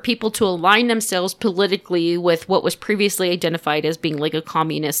actually for people to align themselves politically with what was previously identified as being like a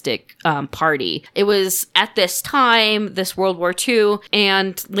communistic party. It was at this time, this World War II,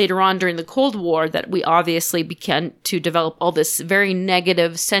 and later on during the Cold War, that we obviously began to develop all this very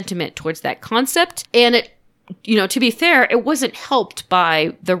negative sentiment towards that concept. And it, to be fair, it wasn't helped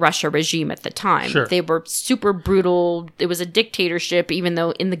by the Russia regime at the time. Sure. They were super brutal. It was a dictatorship, even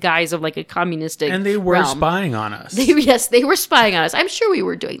though in the guise of like a communistic And they were realm. spying on us. They were spying on us. I'm sure we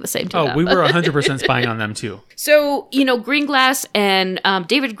were doing the same to them. We were 100% spying on them too. So, Greenglass and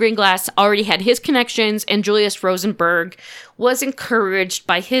David Greenglass already had his connections, and Julius Rosenberg was encouraged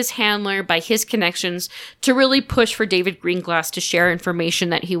by his handler, by his connections, to really push for David Greenglass to share information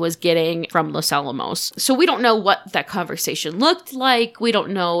that he was getting from Los Alamos. So we don't know what that conversation looked like. We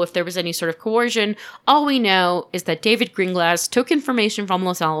don't know if there was any sort of coercion. All we know is that David Greenglass took information from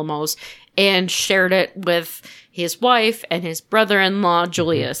Los Alamos and shared it with his wife and his brother-in-law,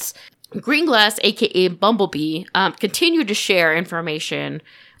 Julius. Greenglass, aka Bumblebee, continued to share information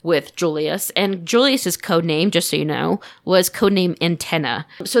with Julius, and Julius's code name, just so you know, was codename Antenna.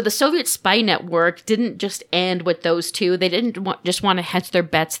 So the Soviet spy network didn't just end with those two. They didn't just want to hedge their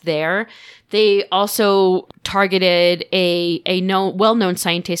bets there. They also targeted a well-known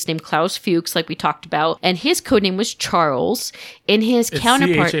scientist named Klaus Fuchs, like we talked about, and his codename was Charles. And his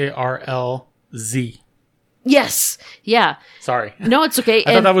counterpart, Charlz. Yes. Yeah. Sorry. No, it's okay.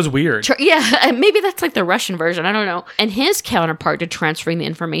 I thought that was weird. Maybe that's like the Russian version. I don't know. And his counterpart to transferring the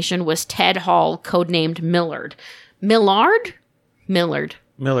information was Ted Hall, codenamed Millard. Millard.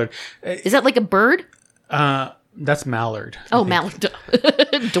 Is that like a bird? That's Mallard. Oh, Mallard.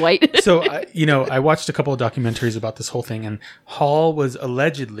 Dwight. So, I watched a couple of documentaries about this whole thing, and Hall was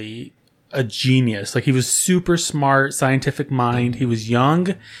allegedly a genius. Like, he was super smart, scientific mind. He was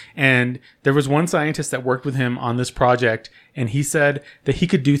young, and there was one scientist that worked with him on this project, and he said that he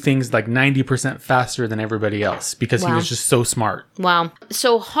could do things like 90% faster than everybody else because he was just so smart. Wow.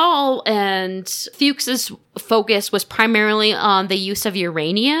 So Hall and Fuchs's focus was primarily on the use of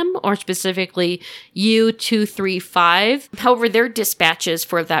uranium, or specifically U-235. However, their dispatches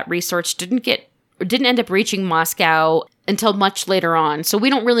for that research didn't end up reaching Moscow until much later on. So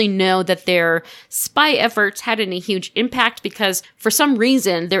we don't really know that their spy efforts had any huge impact because for some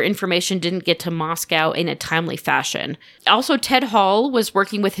reason their information didn't get to Moscow in a timely fashion. Also, Ted Hall was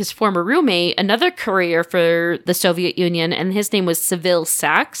working with his former roommate, another courier for the Soviet Union, and his name was Seville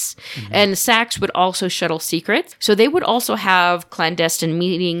Sachs. Mm-hmm. And Sachs would also shuttle secrets. So they would also have clandestine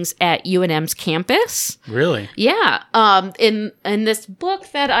meetings at UNM's campus. Really? Yeah. In this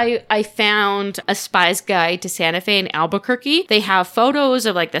book that I found, A Spy's Guide to Santa Fe and Albuquerque, they have photos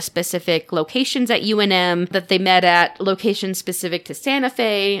of like the specific locations at UNM that they met at, locations specific to Santa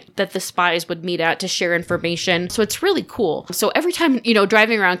Fe that the spies would meet at to share information. So it's really cool. So every time,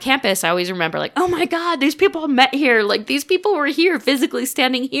 driving around campus, I always remember like, oh my God, these people met here. Like, these people were here physically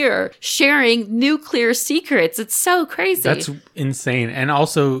standing here sharing nuclear secrets. It's so crazy. That's insane. And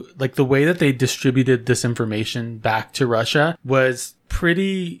also, like, the way that they distributed this information back to Russia was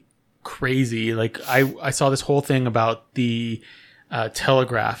pretty crazy. Like, I saw this whole thing about the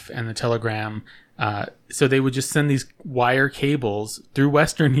telegraph and the telegram. So they would just send these wire cables through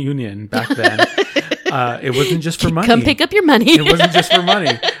Western Union back then. It wasn't just for money. Come pick up your money. It wasn't just for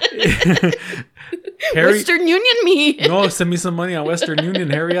money. Western Union me. No, send me some money on Western Union.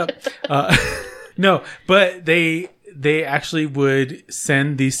 Hurry up. No, but they actually would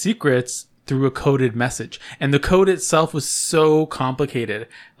send these secrets through a coded message. And the code itself was so complicated.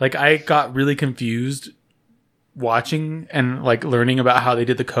 Like, I got really confused watching and like learning about how they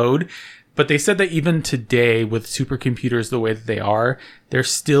did the code. But they said that even today, with supercomputers the way that they are, they're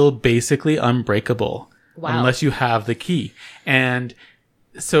still basically unbreakable. Wow. Unless you have the key. And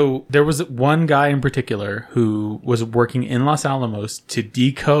so there was one guy in particular who was working in Los Alamos to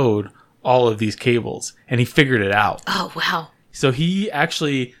decode all of these cables, and he figured it out. Oh, wow. So he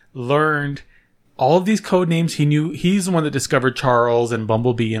actually learned all of these code names. He knew, he's the one that discovered Charles and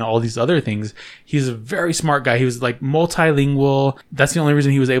Bumblebee and all these other things. He's a very smart guy. He was like multilingual. That's the only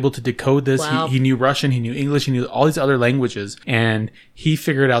reason he was able to decode this. Wow. He knew Russian, he knew English, he knew all these other languages, and he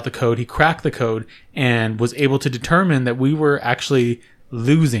figured out the code. He cracked the code and was able to determine that we were actually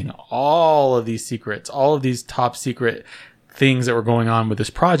losing all of these secrets, all of these top secret things that were going on with this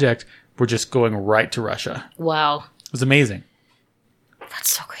project were just going right to Russia. Wow. It was amazing.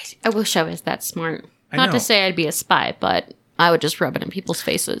 That's so crazy. I wish I was that smart. I Not know. to say I'd be a spy, but I would just rub it in people's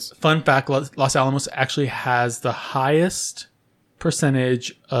faces. Fun fact, Los Alamos actually has the highest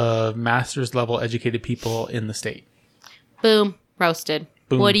percentage of master's level educated people in the state. Boom. Roasted.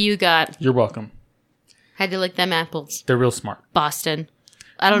 Boom. What do you got? You're welcome. How'd you like them apples? They're real smart. Boston.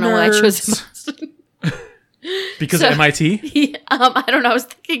 I don't know why I chose Boston. Because of MIT? I don't know. I was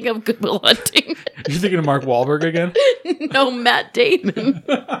thinking of Good Will Hunting. You're thinking of Mark Wahlberg again? No, Matt Damon.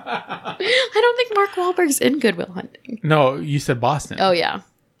 I don't think Mark Wahlberg's in Good Will Hunting. No, you said Boston. Oh, yeah.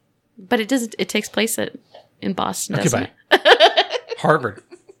 But it doesn't. It takes place in Boston, Okay, doesn't bye. it? Harvard.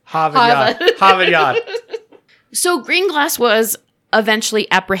 Harvard Yard. So Greenglass was eventually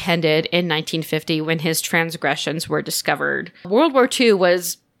apprehended in 1950 when his transgressions were discovered. World War II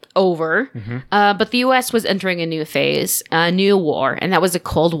was over, but the U.S. was entering a new phase, a new war, and that was a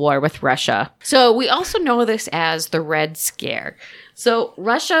Cold War with Russia. So we also know this as the Red Scare. So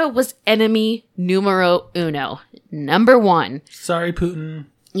Russia was enemy numero uno, number one. Sorry, Putin.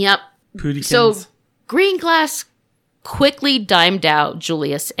 Yep. Putikins. So Greenglass quickly dimed out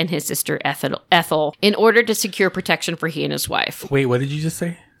Julius and his sister Ethel in order to secure protection for he and his wife. Wait, what did you just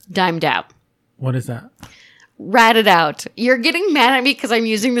say? Dimed out. What is that? Ratted out. You're getting mad at me because I'm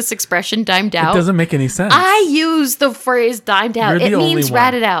using this expression, dimed out. It doesn't make any sense. I use the phrase dimed out. You're the It only means one.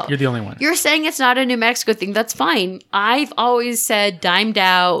 ratted out. You're the only one. You're saying it's not a New Mexico thing. That's fine. I've always said dimed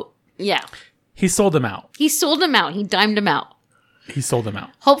out. Yeah. He sold them out. He sold him out. He dimed him out. He sold them out.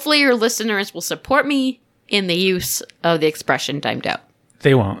 Hopefully your listeners will support me in the use of the expression dimed out.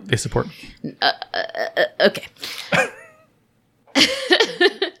 They won't. They support me. Okay.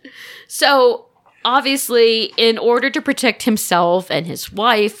 So, obviously, in order to protect himself and his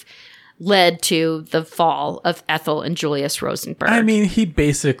wife, led to the fall of Ethel and Julius Rosenberg. I mean, he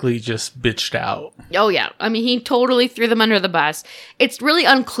basically just bitched out. Oh, yeah. I mean, he totally threw them under the bus. It's really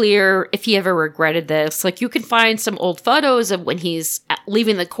unclear if he ever regretted this. Like, you can find some old photos of when he's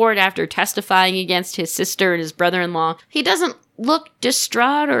leaving the court after testifying against his sister and his brother-in-law. He doesn't look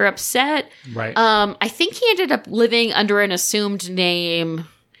distraught or upset. Right. I think he ended up living under an assumed name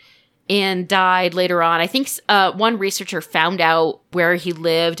and died later on. I think one researcher found out where he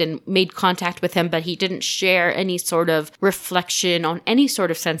lived and made contact with him, but he didn't share any sort of reflection on any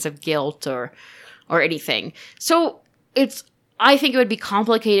sort of sense of guilt or anything. So I think it would be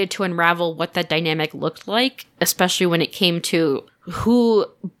complicated to unravel what that dynamic looked like, especially when it came to who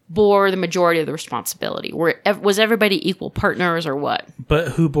bore the majority of the responsibility. Was everybody equal partners or what?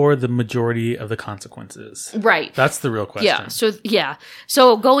 But who bore the majority of the consequences? Right. That's the real question.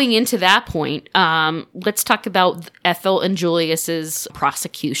 So going into that point, let's talk about Ethel and Julius's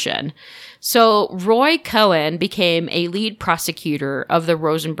prosecution. So Roy Cohen became a lead prosecutor of the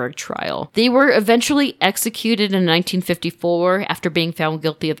Rosenberg trial. They were eventually executed in 1954 after being found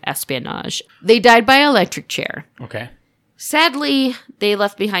guilty of espionage. They died by electric chair. Okay. Sadly, they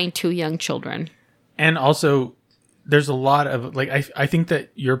left behind 2 young children. And also, there's a lot of, like, I think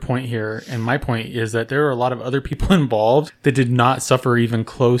that your point here and my point is that there are a lot of other people involved that did not suffer even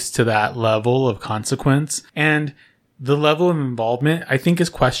close to that level of consequence. And the level of involvement, I think, is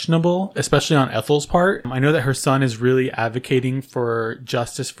questionable, especially on Ethel's part. I know that her son is really advocating for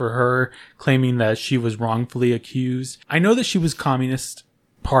justice for her, claiming that she was wrongfully accused. I know that she was Communist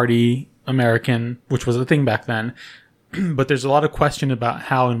Party American, which was a thing back then. But there's a lot of question about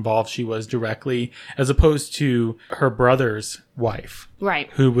how involved she was directly, as opposed to her brother's wife. Right.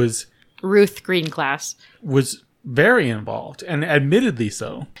 Who was Ruth Greenglass. Was very involved, and admittedly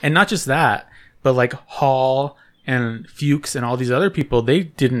so. And not just that, but like Hall and Fuchs and all these other people, they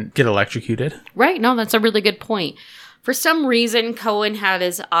didn't get electrocuted. Right. No, that's a really good point. For some reason, Cohen had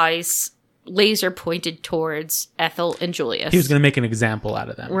his eyes laser pointed towards Ethel and Julius. He was going to make an example out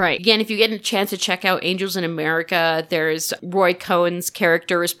of them. Right. Again, if you get a chance to check out Angels in America, there's Roy Cohen's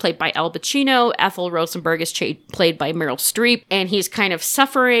character is played by Al Pacino. Ethel Rosenberg is played by Meryl Streep. And he's kind of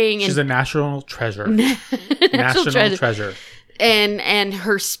suffering. She's a national treasure. national treasure. And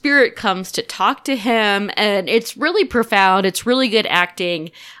her spirit comes to talk to him. And it's really profound. It's really good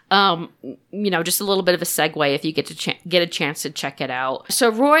acting. Just a little bit of a segue if you get to get a chance to check it out. So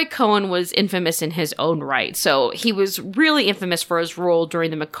Roy Cohen was infamous in his own right. So he was really infamous for his role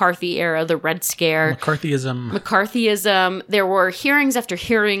during the McCarthy era, the Red Scare. McCarthyism. There were hearings after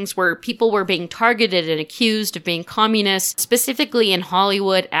hearings where people were being targeted and accused of being communists, specifically in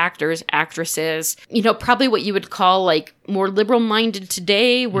Hollywood, actors, actresses. Probably what you would call like more liberal-minded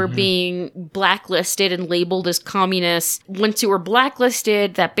today were being blacklisted and labeled as communists. Once you were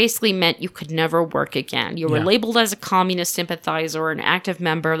blacklisted, that basically meant you could never work again. You were labeled as a communist sympathizer or an active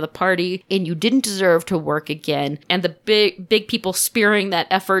member of the party, and you didn't deserve to work again. And the big people spearing that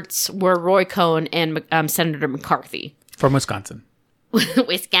efforts were Roy Cohn and Senator McCarthy. From Wisconsin.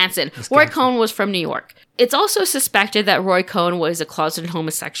 Wisconsin. Roy Cohn was from New York. It's also suspected that Roy Cohn was a closeted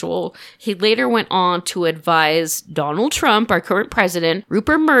homosexual. He later went on to advise Donald Trump, our current president,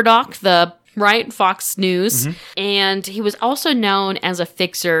 Rupert Murdoch, Fox News, and he was also known as a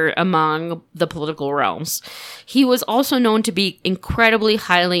fixer among the political realms. He was also known to be incredibly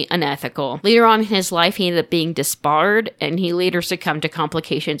highly unethical. Later on in his life, he ended up being disbarred, and he later succumbed to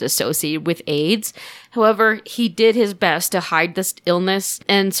complications associated with AIDS. However, he did his best to hide this illness.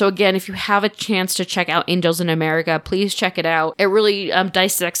 And so again, if you have a chance to check out Angels in America, please check it out. It really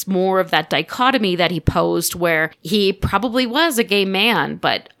dissects more of that dichotomy that he posed, where he probably was a gay man,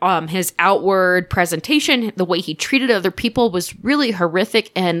 but his outward presentation, the way he treated other people, was really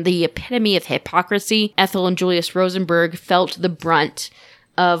horrific and the epitome of hypocrisy. Ethel and Julius Rosenberg felt the brunt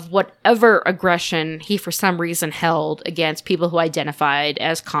of whatever aggression he for some reason held against people who identified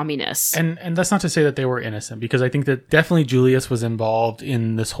as communists. And that's not to say that they were innocent, because I think that definitely Julius was involved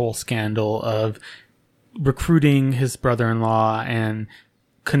in this whole scandal of recruiting his brother-in-law and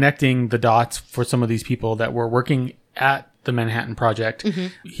connecting the dots for some of these people that were working at the Manhattan Project.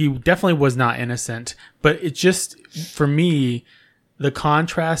 He definitely was not innocent, but it just, for me, the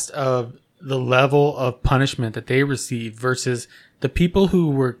contrast of the level of punishment that they received versus the people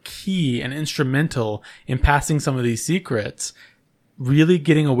who were key and instrumental in passing some of these secrets really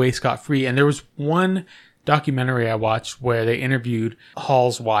getting away scot-free. And there was one documentary I watched where they interviewed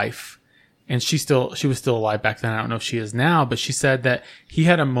Hall's wife, and she was still alive back then. I don't know if she is now, but she said that he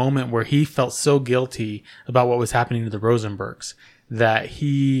had a moment where he felt so guilty about what was happening to the Rosenbergs that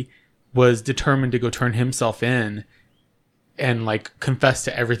he was determined to go turn himself in and confess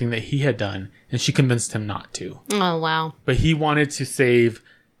to everything that he had done. And she convinced him not to. Oh, wow. But he wanted to save,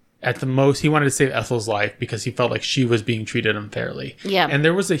 he wanted to save Ethel's life because he felt like she was being treated unfairly. Yeah. And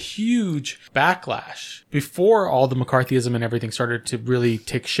there was a huge backlash before all the McCarthyism and everything started to really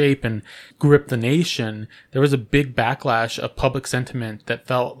take shape and grip the nation. There was a big backlash of public sentiment that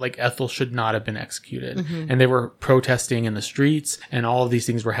felt like Ethel should not have been executed. And they were protesting in the streets, and all of these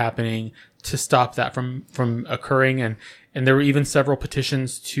things were happening to stop that from occurring. And there were even several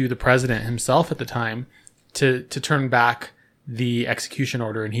petitions to the president himself at the time to turn back the execution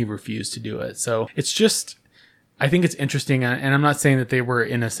order, and he refused to do it. So it's just, I think it's interesting, and I'm not saying that they were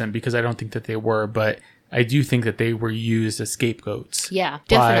innocent, because I don't think that they were, but I do think that they were used as scapegoats. Yeah,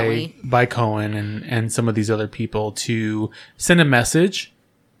 definitely. By Cohen and some of these other people to send a message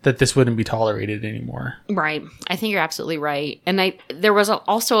that this wouldn't be tolerated anymore. Right. I think you're absolutely right. And there was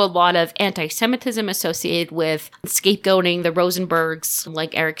also a lot of anti-Semitism associated with scapegoating the Rosenbergs.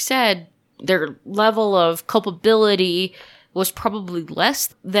 Like Eric said, their level of culpability was probably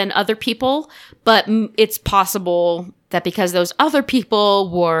less than other people, but it's possible that because those other people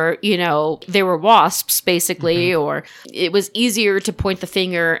were, they were WASPs, basically, or it was easier to point the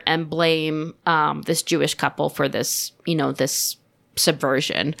finger and blame this Jewish couple for this, this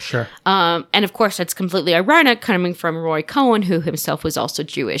subversion. Sure. And of course, it's completely ironic coming from Roy Cohn, who himself was also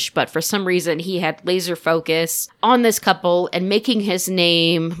Jewish, but for some reason he had laser focus on this couple, and making his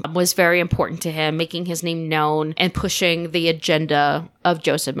name was very important to him, making his name known and pushing the agenda of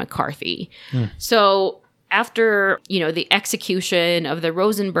Joseph McCarthy. So after, the execution of the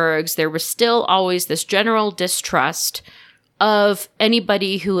Rosenbergs, there was still always this general distrust of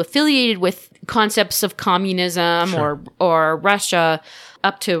anybody who affiliated with concepts of communism or Russia,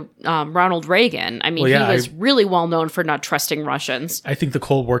 up to Ronald Reagan. I mean, he was really well known for not trusting Russians. I think the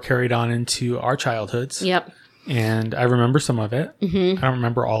Cold War carried on into our childhoods. Yep. And I remember some of it. I don't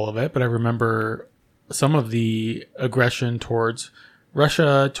remember all of it, but I remember some of the aggression towards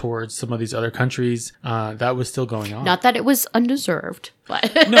Russia, towards some of these other countries, that was still going on. Not that it was undeserved,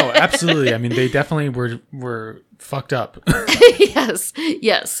 but no, absolutely. I mean, they definitely were fucked up.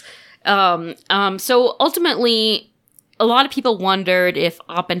 Yes. So ultimately, a lot of people wondered if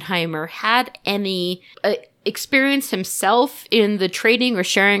Oppenheimer had any experience himself in the trading or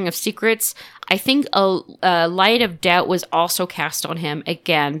sharing of secrets. I think a light of doubt was also cast on him,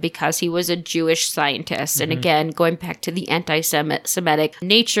 again, because he was a Jewish scientist. And again, going back to the anti-Semitic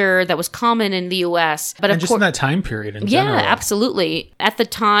nature that was common in the U.S. But just in that time period in general. Yeah, absolutely. At the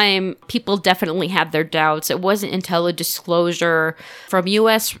time, people definitely had their doubts. It wasn't until a disclosure from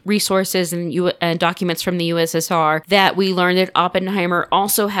U.S. resources and documents from the USSR that we learned that Oppenheimer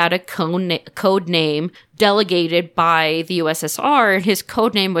also had a code name, delegated by the USSR, and his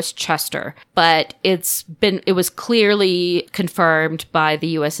code name was Chester. But it was clearly confirmed by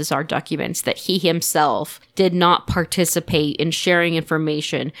the USSR documents that he himself did not participate in sharing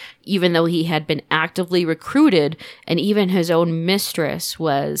information, even though he had been actively recruited, and even his own mistress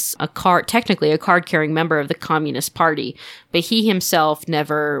was technically a card-carrying member of the Communist Party. But he himself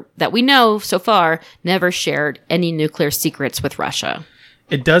never, that we know so far, never shared any nuclear secrets with Russia.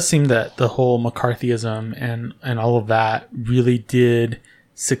 It does seem that the whole McCarthyism and all of that really did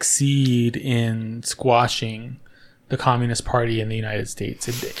succeed in squashing the Communist Party in the United States.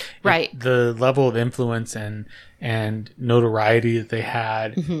 The level of influence and notoriety that they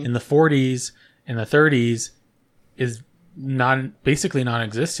had in the 40s and the 30s is basically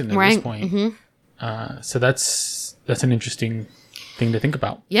non-existent at this point. So that's an interesting thing to think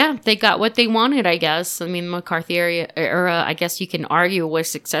about. Yeah, they got what they wanted, I guess. I mean, McCarthy era, I guess you can argue, was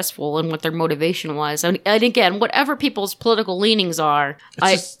successful in what their motivation was. And again, whatever people's political leanings are,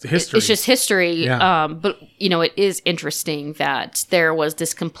 it's just history. Yeah. But, it is interesting that there was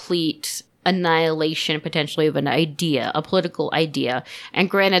this complete annihilation potentially of an idea, a political idea. And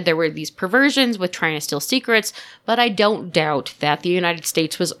granted, there were these perversions with trying to steal secrets, but I don't doubt that the United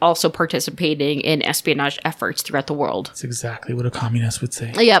States was also participating in espionage efforts throughout the world. That's exactly what a communist would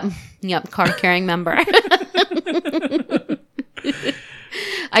say. Yep, card-carrying member.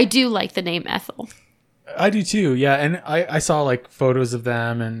 I do like the name Ethel. I do too, yeah. And I saw like photos of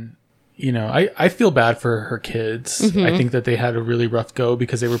them, and I feel bad for her kids. I think that they had a really rough go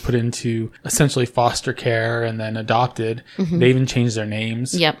because they were put into essentially foster care and then adopted. They even changed their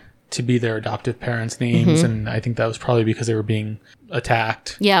names to be their adoptive parents' names. And I think that was probably because they were being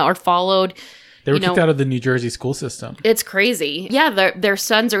attacked. Yeah, or followed. They were kicked out of the New Jersey school system. It's crazy. Yeah, their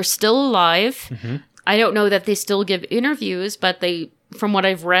sons are still alive. I don't know that they still give interviews, but from what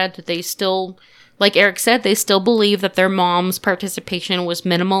I've read, they still... Like Eric said, they still believe that their mom's participation was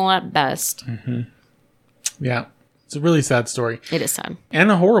minimal at best. Yeah. It's a really sad story. It is sad.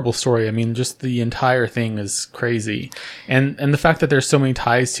 And a horrible story. I mean, just the entire thing is crazy. And the fact that there's so many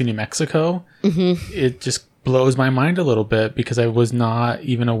ties to New Mexico, it just blows my mind a little bit because I was not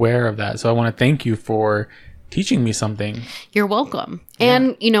even aware of that. So I want to thank you for teaching me something. You're welcome. Yeah.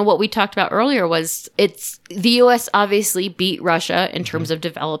 And, what we talked about earlier was the U.S. obviously beat Russia in terms of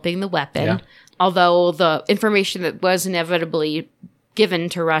developing the weapon. Yeah. Although the information that was inevitably given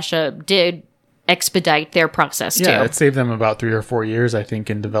to Russia did expedite their process too. Yeah, it saved them about 3 or 4 years, I think,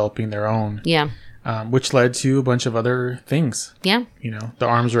 in developing their own. Yeah. Which led to a bunch of other things. Yeah. The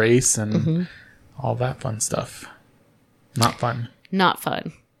arms race and all that fun stuff. Not fun. Not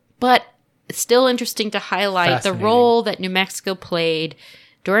fun. But it's still interesting to highlight the role that New Mexico played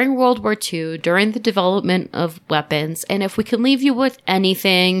during World War II, during the development of weapons. And if we can leave you with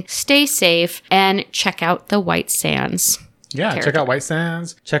anything, stay safe and check out the White Sands. Yeah, territory. Check out White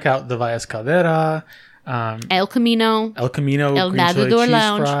Sands. Check out the Valles Caldera. El Camino. El Green Chili Cheese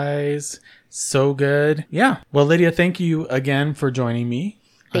Lounge. Fries. So good. Yeah. Well, Lydia, thank you again for joining me.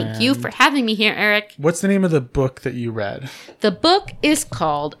 Thank you for having me here, Eric. What's the name of the book that you read? The book is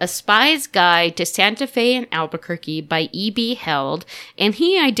called A Spy's Guide to Santa Fe and Albuquerque by E.B. Held, and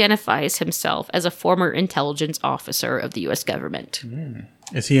he identifies himself as a former intelligence officer of the U.S. government.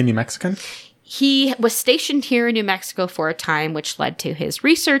 Is he a New Mexican? He was stationed here in New Mexico for a time, which led to his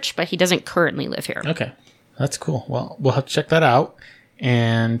research, but he doesn't currently live here. Okay. That's cool. Well, we'll have to check that out.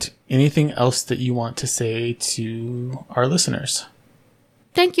 And anything else that you want to say to our listeners?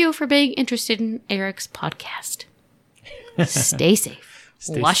 Thank you for being interested in Eric's podcast. Stay safe.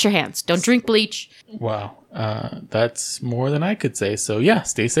 Wash your hands. Don't drink bleach. Wow. That's more than I could say. So yeah,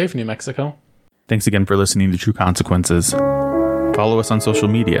 stay safe, New Mexico. Thanks again for listening to True Consequences. Follow us on social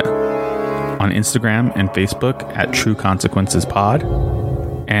media. On Instagram and Facebook at True Consequences Pod.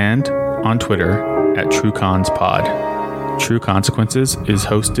 And on Twitter at True Cons Pod. True Consequences is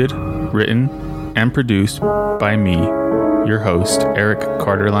hosted, written, and produced by me, your host, Eric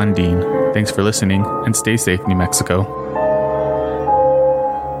Carter Landine. Thanks for listening, and stay safe, New Mexico.